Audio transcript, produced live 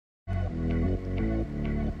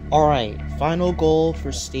Alright, final goal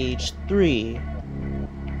for stage 3.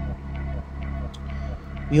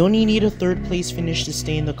 We only need a 3rd place finish to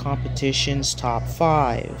stay in the competition's top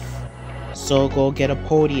 5. So go get a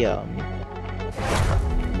podium.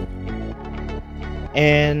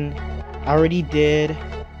 And I already did.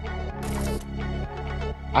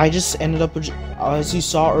 I just ended up, as you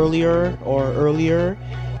saw earlier,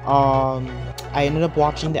 I ended up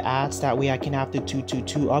watching the ads, that way I can have the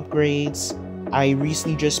 222 upgrades. I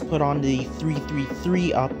recently just put on the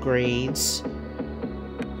 333 upgrades.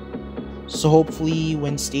 So hopefully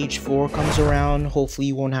when stage 4 comes around, hopefully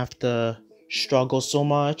you won't have to struggle so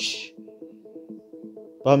much.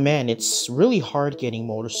 But man, it's really hard getting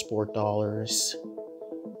motorsport dollars.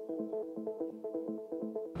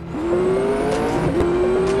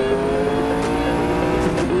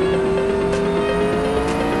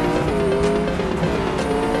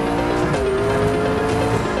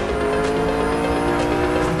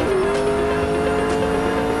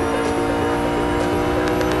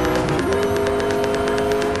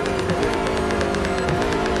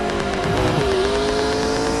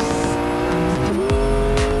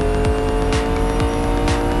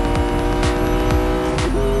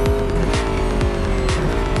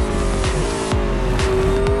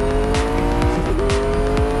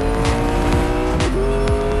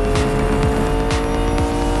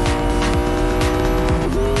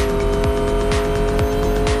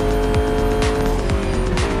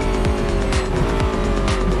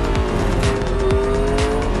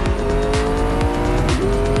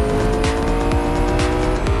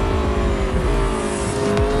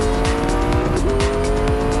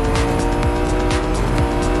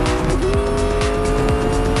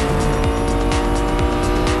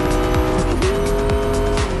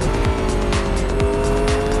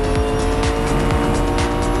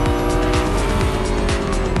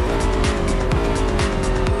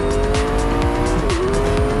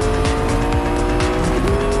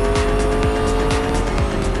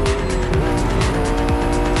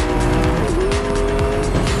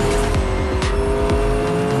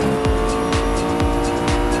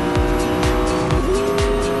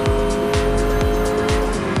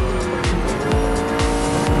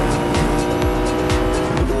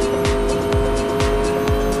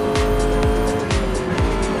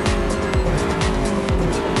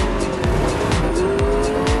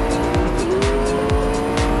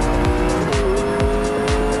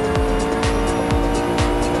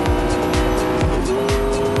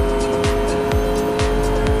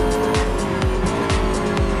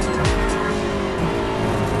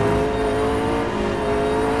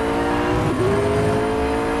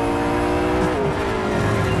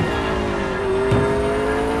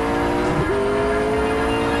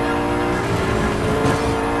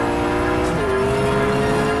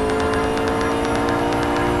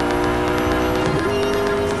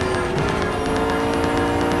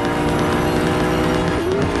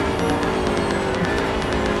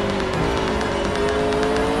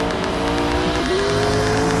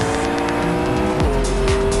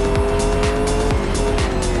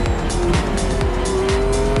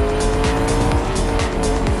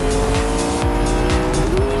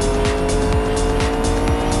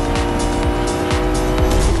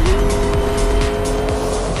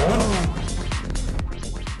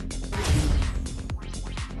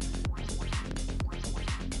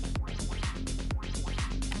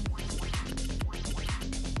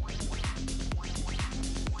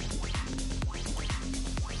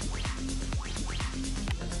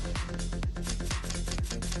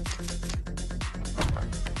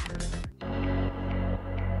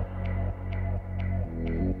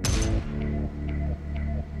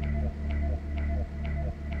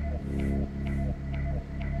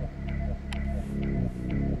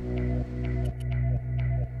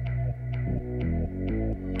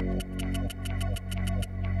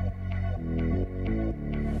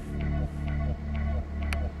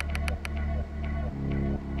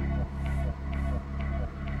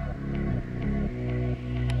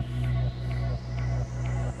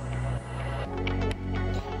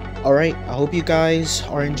 Alright, I hope you guys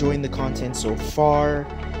are enjoying the content so far.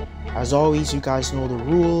 As always, you guys know the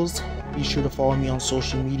rules. Be sure to follow me on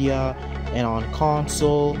social media and on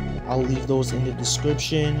console. I'll leave those in the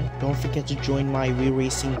description. Don't forget to join my We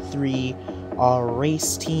Racing 3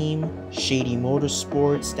 race team, Shady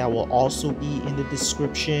Motorsports. That will also be in the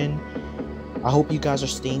description. I hope you guys are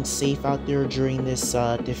staying safe out there during this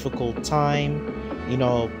difficult time.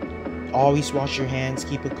 Always wash your hands,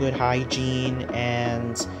 keep a good hygiene,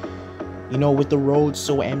 and You know, with the road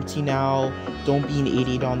so empty now, don't be an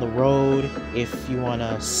idiot on the road. If you want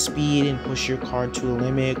to speed and push your car to a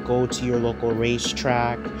limit, go to your local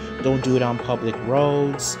racetrack. Don't do it on public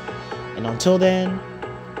roads. And until then,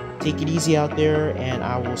 take it easy out there, and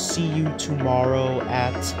I will see you tomorrow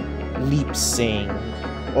at Leipzig.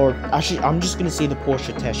 Or actually, I'm just going to say the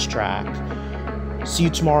Porsche test track. See you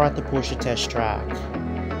tomorrow at the Porsche test track.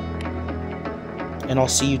 And I'll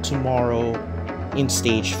see you tomorrow in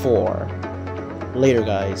stage 4. Later,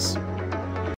 guys.